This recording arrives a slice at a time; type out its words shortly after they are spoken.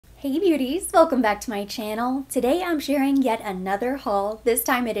Hey beauties, welcome back to my channel. Today I'm sharing yet another haul. This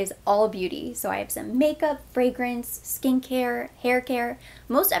time it is all beauty. So I have some makeup, fragrance, skincare, hair care.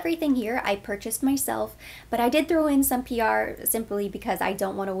 Most everything here I purchased myself, but I did throw in some PR simply because I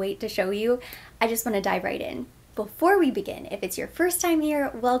don't want to wait to show you. I just want to dive right in. Before we begin, if it's your first time here,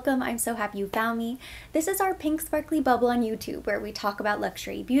 welcome. I'm so happy you found me. This is our pink sparkly bubble on YouTube where we talk about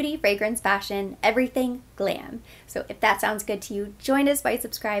luxury, beauty, fragrance, fashion, everything glam. So if that sounds good to you, join us by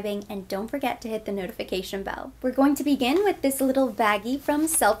subscribing and don't forget to hit the notification bell. We're going to begin with this little baggie from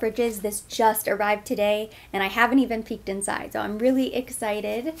Selfridges. This just arrived today and I haven't even peeked inside, so I'm really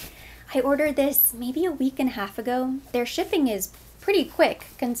excited. I ordered this maybe a week and a half ago. Their shipping is pretty quick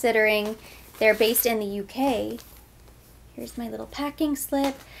considering they're based in the UK. Here's my little packing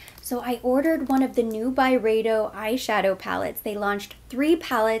slip. So I ordered one of the new Byredo eyeshadow palettes. They launched 3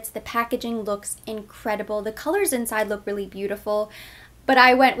 palettes. The packaging looks incredible. The colors inside look really beautiful, but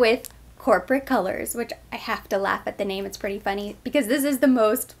I went with corporate colors, which I have to laugh at the name. It's pretty funny because this is the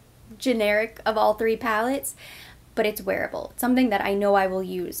most generic of all 3 palettes, but it's wearable. It's something that I know I will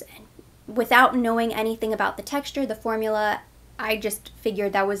use. And without knowing anything about the texture, the formula, I just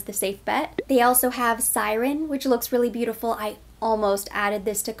figured that was the safe bet. They also have Siren, which looks really beautiful. I almost added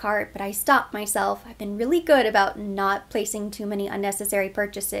this to cart, but I stopped myself. I've been really good about not placing too many unnecessary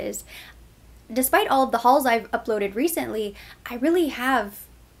purchases. Despite all of the hauls I've uploaded recently, I really have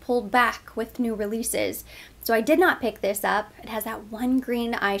pulled back with new releases. So I did not pick this up. It has that one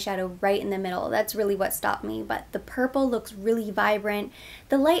green eyeshadow right in the middle. That's really what stopped me, but the purple looks really vibrant.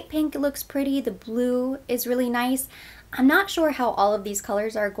 The light pink looks pretty. The blue is really nice. I'm not sure how all of these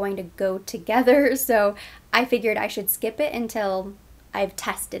colors are going to go together, so I figured I should skip it until I've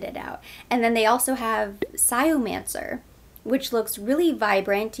tested it out. And then they also have Sciomancer, which looks really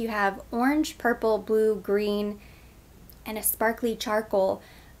vibrant. You have orange, purple, blue, green, and a sparkly charcoal.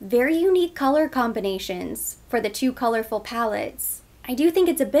 Very unique color combinations for the 2 colorful palettes. I do think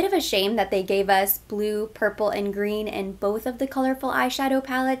it's a bit of a shame that they gave us blue, purple, and green in both of the colorful eyeshadow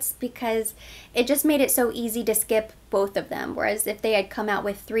palettes because it just made it so easy to skip both of them. Whereas if they had come out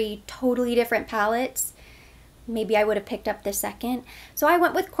with 3 totally different palettes, maybe I would have picked up the second. So I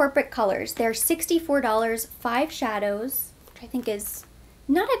went with corporate colors. They're $64, 5 shadows, which I think is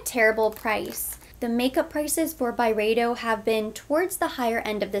not a terrible price. The makeup prices for Byredo have been towards the higher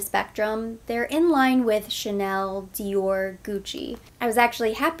end of the spectrum. They're in line with Chanel, Dior, Gucci. I was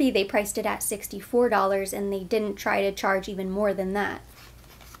actually happy they priced it at $64 and they didn't try to charge even more than that.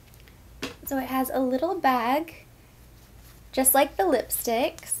 So it has a little bag, just like the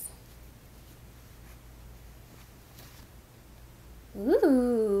lipsticks.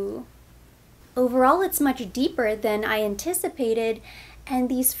 Ooh. Overall, it's much deeper than I anticipated. And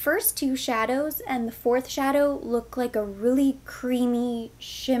these first 2 shadows and the 4th shadow look like a really creamy,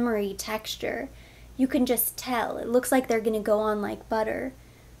 shimmery texture. You can just tell. It looks like they're going to go on like butter.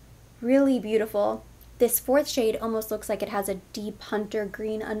 Really beautiful. This 4th shade almost looks like it has a deep hunter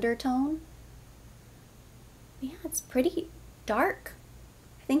green undertone. Yeah, it's pretty dark.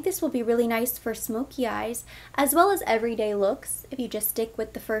 I think this will be really nice for smoky eyes, as well as everyday looks if you just stick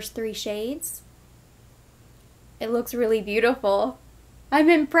with the first 3 shades. It looks really beautiful. I'm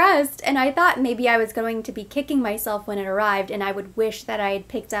impressed, and I thought maybe I was going to be kicking myself when it arrived and I would wish that I had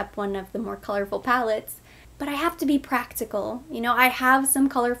picked up one of the more colorful palettes. But I have to be practical. You know, I have some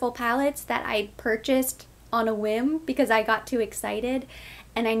colorful palettes that I purchased on a whim because I got too excited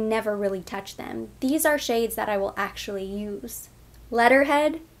and I never really touch them. These are shades that I will actually use.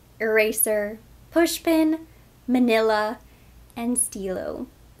 Letterhead, Eraser, Pushpin, Manila, and Stilo.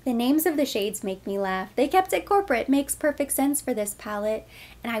 The names of the shades make me laugh. They kept it corporate. Makes perfect sense for this palette.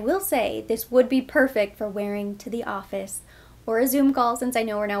 And I will say, this would be perfect for wearing to the office or a Zoom call since I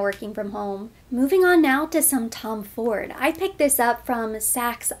know we're now working from home. Moving on now to some Tom Ford. I picked this up from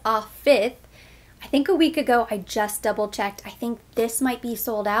Saks Off 5th. I think a week ago. I just double checked. I think this might be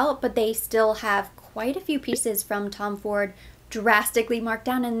sold out, but they still have quite a few pieces from Tom Ford drastically marked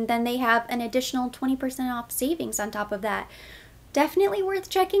down, and then they have an additional 20% off savings on top of that. Definitely worth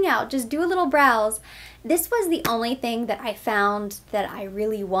checking out. Just do a little browse. This was the only thing that I found that I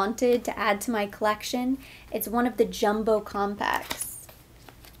really wanted to add to my collection. It's one of the jumbo compacts,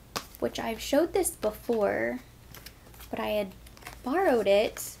 which I've showed this before, but I had borrowed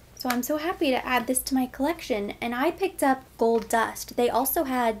it. So I'm so happy to add this to my collection. And I picked up Gold Dust. They also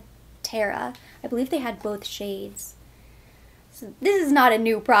had Terra. I believe they had both shades. So this is not a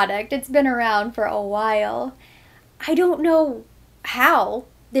new product. It's been around for a while. I don't know how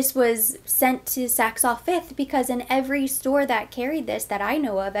this was sent to Saks Off 5th because in every store that carried this that I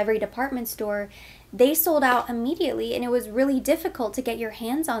know of, every department store, They sold out immediately, and it was really difficult to get your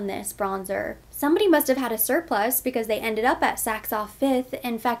hands on this bronzer. Somebody must have had a surplus because they ended up at Saks off 5th.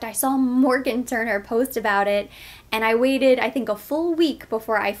 In fact, I saw Morgan Turner post about it, and I waited, I think, a full week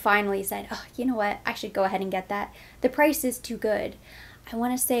before I finally said, oh, you know what, I should go ahead and get that. The price is too good. I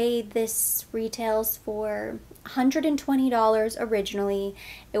want to say this retails for $120 originally.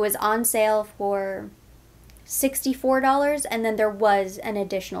 It was on sale for $64, and then there was an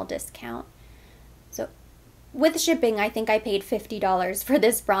additional discount. So with shipping, I think I paid $50 for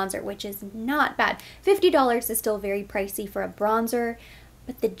this bronzer, which is not bad. $50 is still very pricey for a bronzer,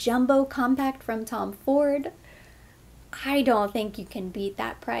 but the Jumbo Compact from Tom Ford, I don't think you can beat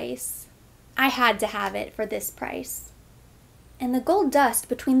that price. I had to have it for this price. And the gold dust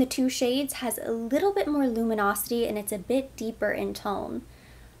between the two shades has a little bit more luminosity, and it's a bit deeper in tone.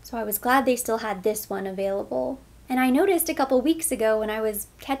 So I was glad they still had this one available. And I noticed a couple weeks ago when I was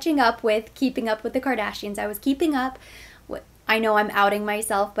catching up with Keeping Up with the Kardashians, I was keeping up with, I know I'm outing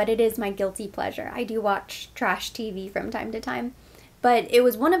myself, but it is my guilty pleasure. I do watch trash TV from time to time. But it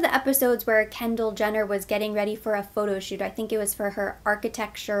was one of the episodes where Kendall Jenner was getting ready for a photo shoot. I think it was for her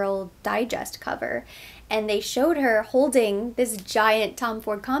Architectural Digest cover. And they showed her holding this giant Tom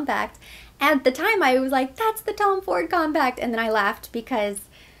Ford Compact. At the time, I was like, that's the Tom Ford Compact. And then I laughed because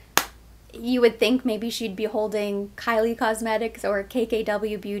you would think maybe she'd be holding Kylie Cosmetics or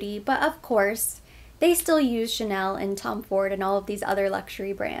KKW Beauty. But of course, they still use Chanel and Tom Ford and all of these other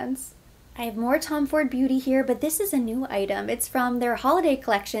luxury brands. I have more Tom Ford Beauty here, but this is a new item. It's from their holiday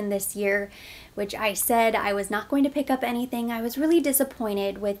collection this year, which I said I was not going to pick up anything. I was really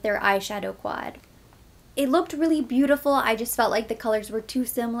disappointed with their eyeshadow quad. It looked really beautiful. I just felt like the colors were too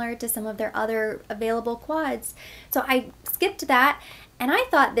similar to some of their other available quads. So I skipped that, and I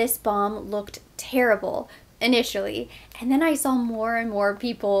thought this balm looked terrible initially. And then I saw more and more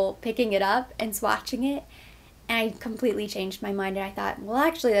people picking it up and swatching it. And I completely changed my mind, and I thought, well,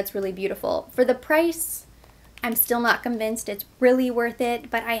 actually, that's really beautiful. For the price, I'm still not convinced it's really worth it,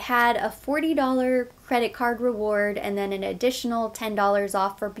 but I had a $40 credit card reward and then an additional $10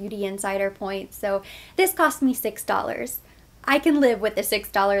 off for Beauty Insider points, so this cost me $6. I can live with the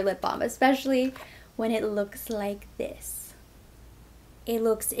 $6 lip balm, especially when it looks like this. It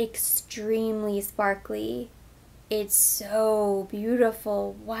looks extremely sparkly. It's so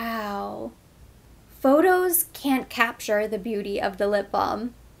beautiful. Wow. Photos can't capture the beauty of the lip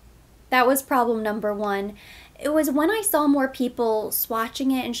balm. That was problem number one. It was when I saw more people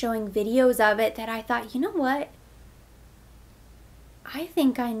swatching it and showing videos of it that I thought, you know what? I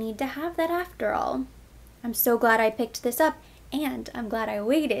think I need to have that after all. I'm so glad I picked this up, and I'm glad I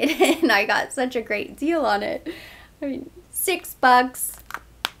waited and I got such a great deal on it. I mean, $6.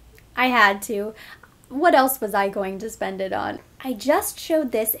 I had to. What else was I going to spend it on? I just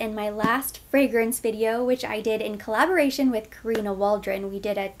showed this in my last fragrance video, which I did in collaboration with Karina Waldron. We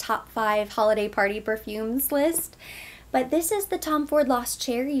did a top 5 holiday party perfumes list. But this is the Tom Ford Lost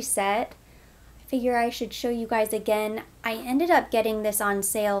Cherry set. I figure I should show you guys again. I ended up getting this on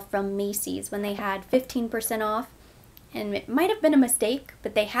sale from Macy's when they had 15% off. And it might have been a mistake,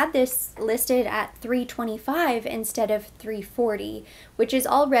 but they had this listed at $325 instead of $340, which is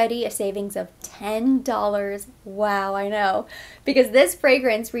already a savings of $10. Wow, I know. Because this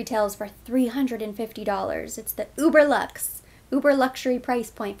fragrance retails for $350. It's the Uber luxury price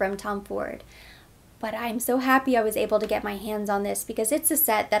point from Tom Ford. But I'm so happy I was able to get my hands on this because it's a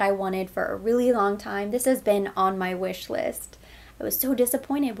set that I wanted for a really long time. This has been on my wish list. I was so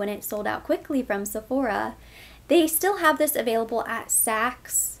disappointed when it sold out quickly from Sephora. They still have this available at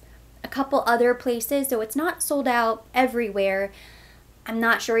Saks, a couple other places, so it's not sold out everywhere. I'm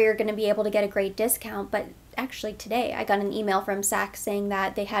not sure you're going to be able to get a great discount, but actually today I got an email from Saks saying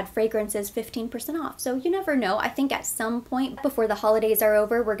that they had fragrances 15% off, so you never know. I think at some point before the holidays are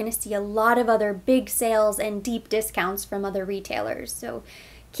over, we're going to see a lot of other big sales and deep discounts from other retailers, so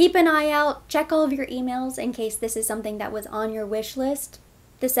keep an eye out, check all of your emails in case this is something that was on your wish list.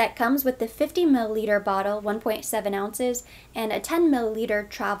 The set comes with the 50 milliliter bottle, 1.7 ounces, and a 10 milliliter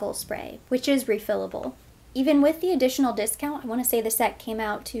travel spray, which is refillable. Even with the additional discount, I want to say the set came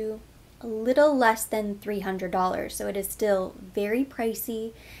out to a little less than $300, so it is still very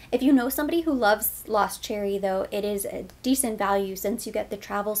pricey. If you know somebody who loves Lost Cherry, though, it is a decent value since you get the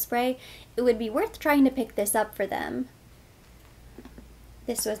travel spray. It would be worth trying to pick this up for them.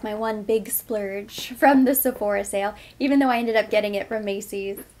 This was my one big splurge from the Sephora sale, even though I ended up getting it from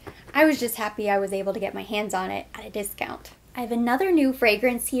Macy's. I was just happy I was able to get my hands on it at a discount. I have another new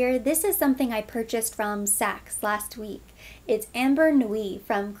fragrance here. This is something I purchased from Saks last week. It's Amber Nuit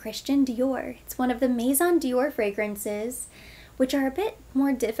from Christian Dior. It's one of the Maison Dior fragrances, which are a bit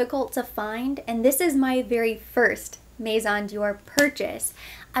more difficult to find, and this is my very first Maison Dior purchase.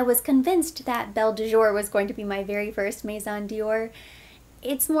 I was convinced that Belle de Jour was going to be my very first Maison Dior.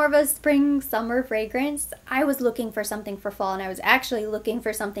 It's more of a spring summer fragrance. I was looking for something for fall, and I was actually looking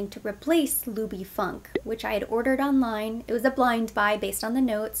for something to replace Louis Funk, which I had ordered online. It was a blind buy based on the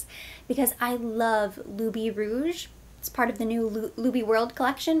notes because I love Louis Rouge. It's part of the new Louis World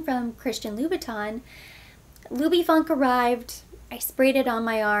collection from Christian Louboutin. Louis Funk arrived, I sprayed it on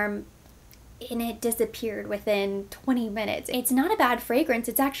my arm, and it disappeared within 20 minutes. It's not a bad fragrance,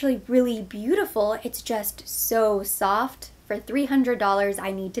 it's actually really beautiful. It's just so soft. For $300,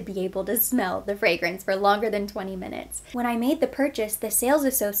 I need to be able to smell the fragrance for longer than 20 minutes. When I made the purchase, the sales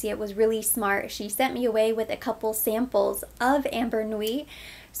associate was really smart. She sent me away with a couple samples of Amber Nuit.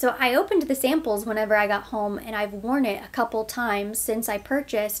 So I opened the samples whenever I got home, and I've worn it a couple times since I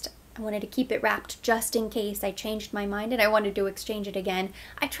purchased. I wanted to keep it wrapped just in case I changed my mind and I wanted to exchange it again.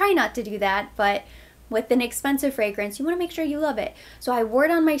 I try not to do that, but with an expensive fragrance, you want to make sure you love it. So I wore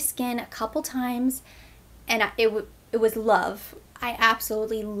it on my skin a couple times, and it was love. I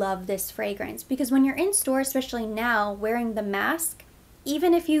absolutely love this fragrance because when you're in store, especially now, wearing the mask,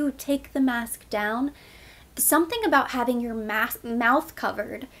 even if you take the mask down, something about having your mouth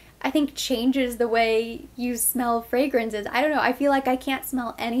covered, I think, changes the way you smell fragrances. I don't know, I feel like I can't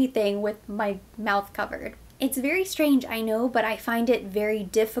smell anything with my mouth covered. It's very strange, I know, but I find it very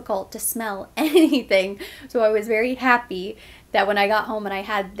difficult to smell anything. So I was very happy that when I got home and I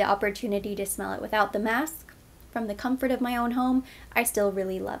had the opportunity to smell it without the mask, from the comfort of my own home, I still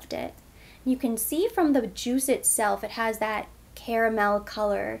really loved it. You can see from the juice itself, it has that caramel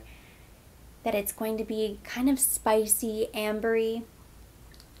color, that it's going to be kind of spicy, ambery.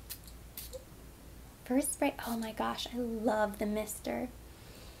 First spray, oh my gosh, I love the mister.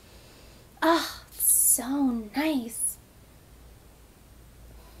 Oh, it's so nice.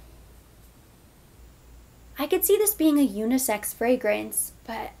 I could see this being a unisex fragrance,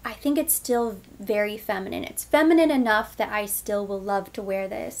 but I think it's still very feminine. It's feminine enough that I still will love to wear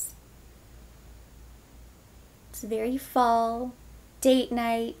this. It's very fall, date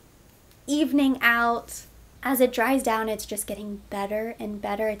night, evening out. As it dries down, it's just getting better and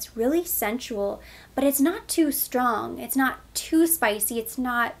better. It's really sensual, but it's not too strong. It's not too spicy. It's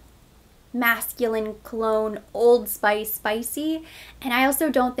not masculine cologne, Old Spice spicy. And I also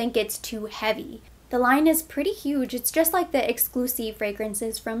don't think it's too heavy. The line is pretty huge. It's just like the exclusive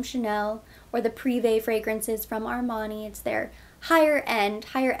fragrances from Chanel or the Privé fragrances from Armani. It's their higher end,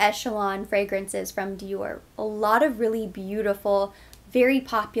 higher echelon fragrances from Dior. A lot of really beautiful, very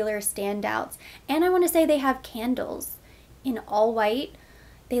popular standouts. And I want to say they have candles in all white.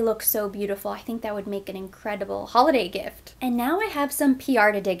 They look so beautiful. I think that would make an incredible holiday gift. And now I have some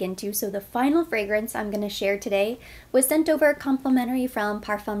PR to dig into, so the final fragrance I'm going to share today was sent over complimentary from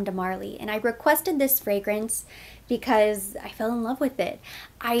Parfum de Marly, and I requested this fragrance because I fell in love with it.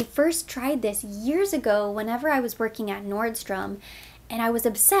 I first tried this years ago whenever I was working at Nordstrom, and I was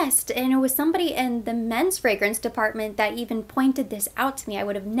obsessed, and it was somebody in the men's fragrance department that even pointed this out to me. I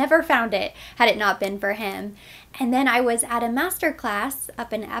would have never found it had it not been for him. And then I was at a master class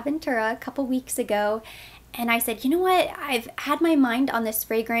up in Aventura a couple weeks ago, and I said, you know what, I've had my mind on this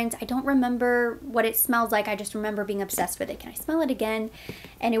fragrance. I don't remember what it smells like. I just remember being obsessed with it. Can I smell it again?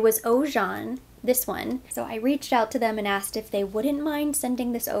 And it was Eau Jaune, this one. So I reached out to them and asked if they wouldn't mind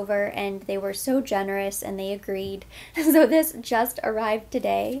sending this over, and they were so generous and they agreed. So this just arrived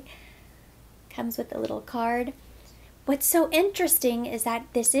today. Comes with a little card. What's so interesting is that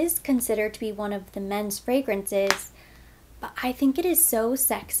this is considered to be one of the men's fragrances, but I think it is so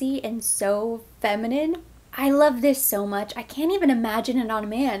sexy and so feminine. I love this so much. I can't even imagine it on a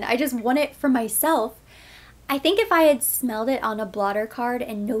man. I just want it for myself. I think if I had smelled it on a blotter card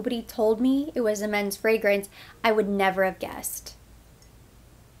and nobody told me it was a men's fragrance, I would never have guessed.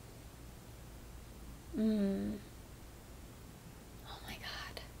 Oh my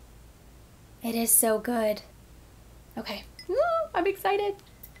God. It is so good. Okay. Woo, I'm excited.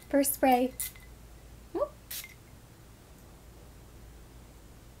 First spray. Woo.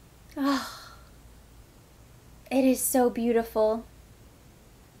 Oh. It is so beautiful.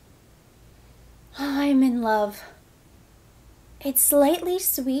 Oh, I'm in love. It's slightly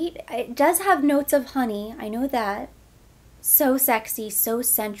sweet. It does have notes of honey, I know that. So sexy, so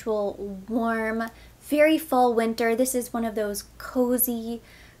sensual, warm, very fall winter. This is one of those cozy,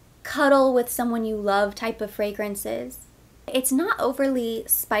 cuddle with someone you love type of fragrances. It's not overly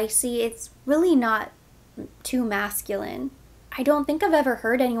spicy. It's really not too masculine. I don't think I've ever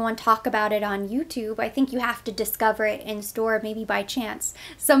heard anyone talk about it on YouTube. I think you have to discover it in store, maybe by chance.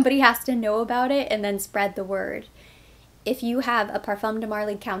 Somebody has to know about it and then spread the word. if you have a Parfum de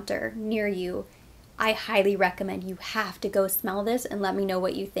Marly counter near you, I highly recommend you have to go smell this and let me know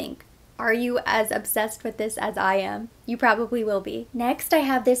what you think. Are you as obsessed with this as I am? You probably will be. Next, I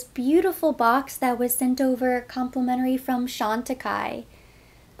have this beautiful box that was sent over complimentary from Chantecaille.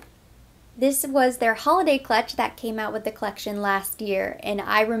 This was their holiday clutch that came out with the collection last year, and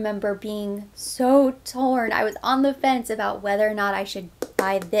I remember being so torn. I was on the fence about whether or not I should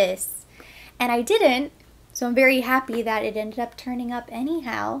buy this, and I didn't, so I'm very happy that it ended up turning up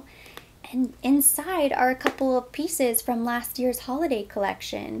anyhow. And inside are a couple of pieces from last year's holiday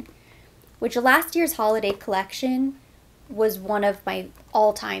collection, which last year's holiday collection was one of my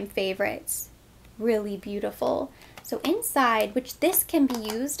all-time favorites. Really beautiful. So inside, which this can be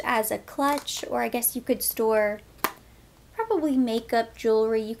used as a clutch, or I guess you could store probably makeup,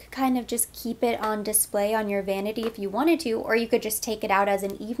 jewelry. You could kind of just keep it on display on your vanity if you wanted to, or you could just take it out as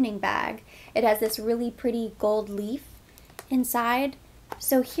an evening bag. It has this really pretty gold leaf inside.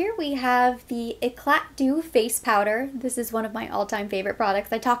 So here we have the Eclat Dew face powder. This is one of my all-time favorite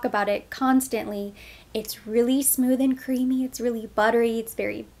products. I talk about it constantly. It's really smooth and creamy. It's really buttery. It's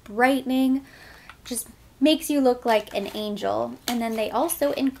very brightening. Just makes you look like an angel. And then they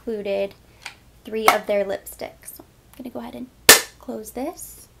also included 3 of their lipsticks. So I'm gonna go ahead and close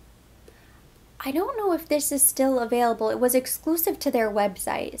this. I don't know if this is still available. It was exclusive to their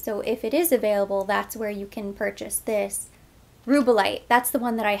website. So if it is available, that's where you can purchase this. Rubelite, that's the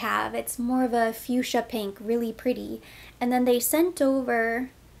one that I have. It's more of a fuchsia pink, really pretty. And then they sent over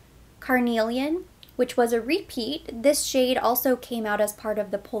Carnelian, which was a repeat. This shade also came out as part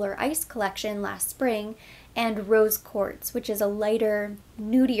of the Polar Ice collection last spring, and Rose Quartz, which is a lighter,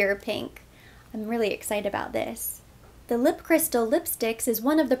 nudier pink. I'm really excited about this. The Lip Crystal Lipsticks is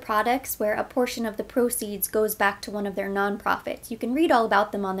one of the products where a portion of the proceeds goes back to one of their nonprofits. You can read all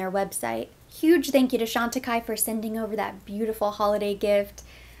about them on their website. Huge thank you to Chantecaille for sending over that beautiful holiday gift.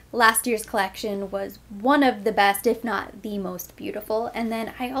 Last year's collection was one of the best, if not the most beautiful. And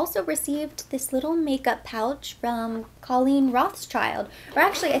then I also received this little makeup pouch from Colleen Rothschild. Or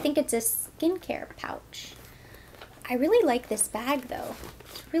actually, I think it's a skincare pouch. I really like this bag though.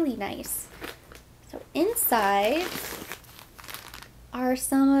 It's really nice. So inside are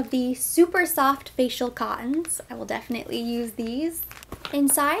some of the super soft facial cottons. I will definitely use these.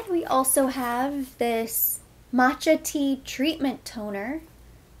 Inside we also have this matcha tea treatment toner.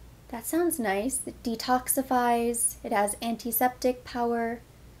 That sounds nice. It detoxifies, it has antiseptic power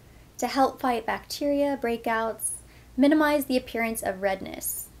to help fight bacteria, breakouts, minimize the appearance of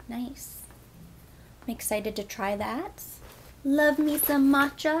redness. Nice. I'm excited to try that. Love me some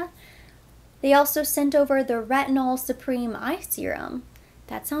matcha. They also sent over the Retinol Supreme Eye Serum.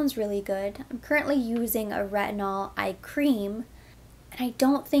 That sounds really good. I'm currently using a retinol eye cream, and I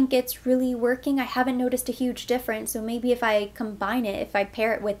don't think it's really working. I haven't noticed a huge difference, so maybe if I combine it, if I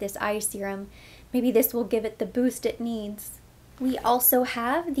pair it with this eye serum, maybe this will give it the boost it needs. We also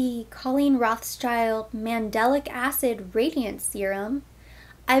have the Colleen Rothschild Mandelic Acid Radiance Serum.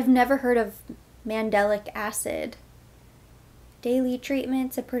 I've never heard of mandelic acid. Daily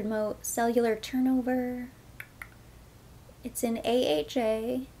treatment to promote cellular turnover. It's an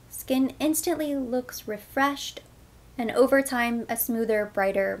AHA. Skin instantly looks refreshed, and over time, a smoother,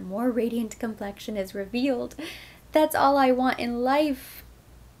 brighter, more radiant complexion is revealed. That's all I want in life.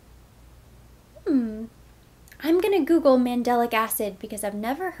 I'm gonna Google mandelic acid because I've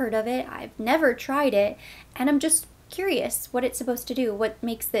never heard of it, I've never tried it, and I'm just curious what it's supposed to do, what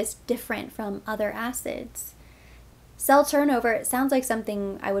makes this different from other acids. Cell turnover, it sounds like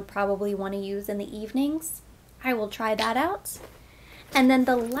something I would probably want to use in the evenings. I will try that out. And then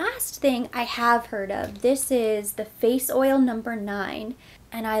the last thing I have heard of, this is the face oil number 9,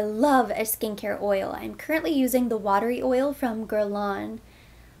 and I love a skincare oil. I'm currently using the watery oil from Guerlain,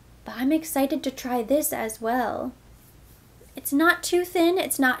 but I'm excited to try this as well. It's not too thin,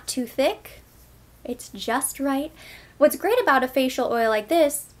 it's not too thick, it's just right. What's great about a facial oil like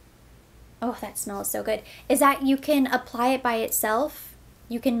this, oh, that smells so good, is that you can apply it by itself.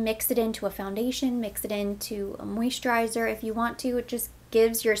 You can mix it into a foundation, mix it into a moisturizer if you want to. It just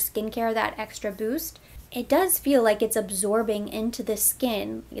gives your skincare that extra boost. It does feel like it's absorbing into the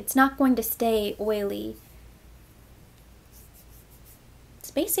skin. It's not going to stay oily.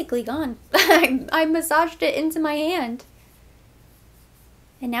 It's basically gone. I massaged it into my hand.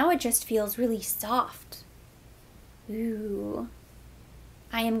 And now it just feels really soft. Ooh.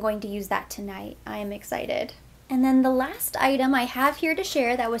 I am going to use that tonight. I am excited. And then the last item I have here to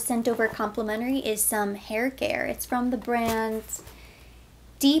share that was sent over complimentary is some hair care. It's from the brand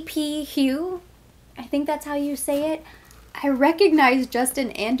DP Hue. I think that's how you say it. I recognize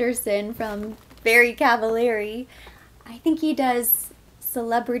Justin Anderson from Very Cavallari. I think he does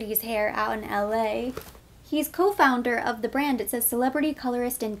celebrities' hair out in LA. He's co-founder of the brand. It says celebrity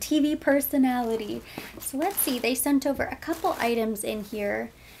colorist and TV personality. So let's see, they sent over a couple items in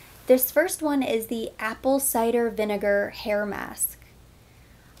here. This first one is the apple cider vinegar hair mask.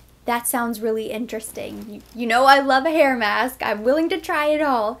 That sounds really interesting. You know I love a hair mask. I'm willing to try it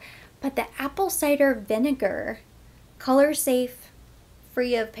all. But the apple cider vinegar, color safe,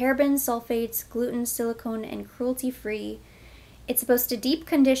 free of parabens, sulfates, gluten, silicone, and cruelty-free. It's supposed to deep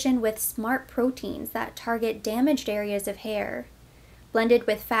condition with smart proteins that target damaged areas of hair, blended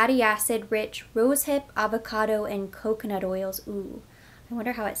with fatty acid-rich rosehip, avocado, and coconut oils. Ooh, I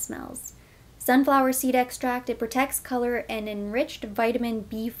wonder how it smells. Sunflower seed extract. It protects color and enriched vitamin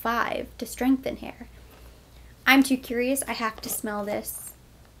B5 to strengthen hair. I'm too curious. I have to smell this.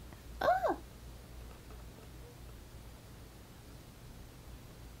 Oh!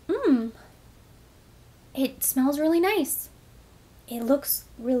 It smells really nice. It looks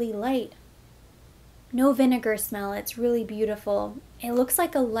really light. No vinegar smell. It's really beautiful. It looks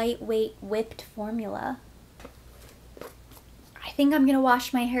like a lightweight whipped formula. I think I'm gonna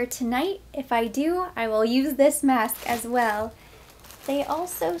wash my hair tonight. If I do, I will use this mask as well. They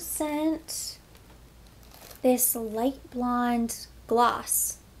also sent this light blonde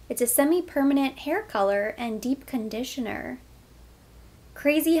gloss. It's a semi-permanent hair color and deep conditioner.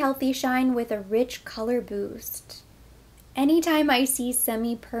 Crazy healthy shine with a rich color boost. Anytime I see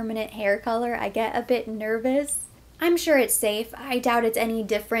semi-permanent hair color, I get a bit nervous. I'm sure it's safe. I doubt it's any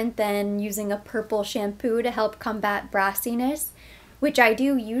different than using a purple shampoo to help combat brassiness, which I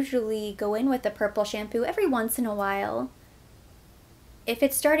do usually go in with a purple shampoo every once in a while. If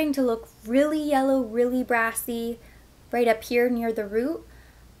it's starting to look really yellow, really brassy, right up here near the root,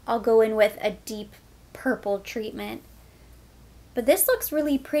 I'll go in with a deep purple treatment. But this looks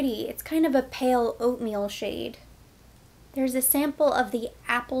really pretty. It's kind of a pale oatmeal shade. There's a sample of the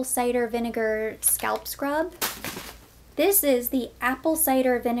apple cider vinegar scalp scrub. This is the apple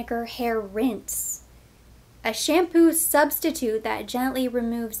cider vinegar hair rinse, a shampoo substitute that gently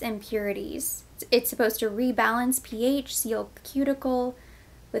removes impurities. It's supposed to rebalance pH, seal cuticle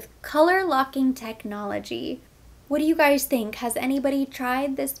with color locking technology. What do you guys think? Has anybody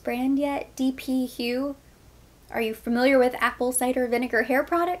tried this brand yet? DP Hue? Are you familiar with apple cider vinegar hair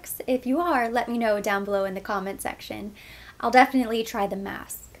products? If you are, let me know down below in the comment section. I'll definitely try the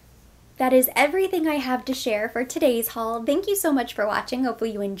mask. That is everything I have to share for today's haul. Thank you so much for watching.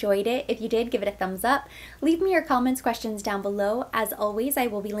 Hopefully you enjoyed it. If you did, give it a thumbs up. Leave me your comments, questions down below. As always, I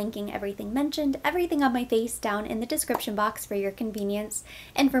will be linking everything mentioned, everything on my face down in the description box for your convenience.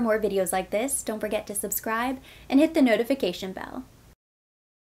 And for more videos like this, don't forget to subscribe and hit the notification bell.